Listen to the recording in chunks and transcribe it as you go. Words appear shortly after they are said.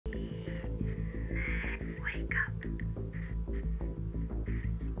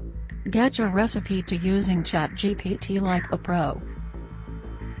Get your recipe to using ChatGPT like a pro.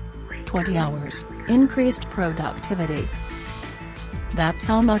 20 hours, increased productivity. That's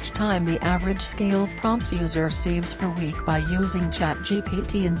how much time the average scale prompts user saves per week by using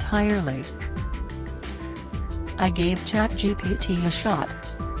ChatGPT entirely. I gave ChatGPT a shot,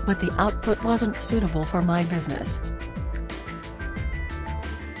 but the output wasn't suitable for my business.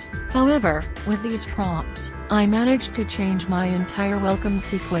 However, with these prompts, I managed to change my entire welcome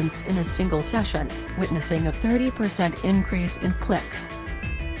sequence in a single session, witnessing a 30% increase in clicks.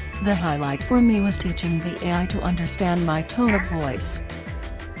 The highlight for me was teaching the AI to understand my tone of voice.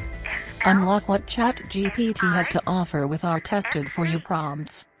 Unlock what ChatGPT has to offer with our tested for you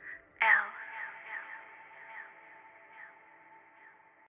prompts.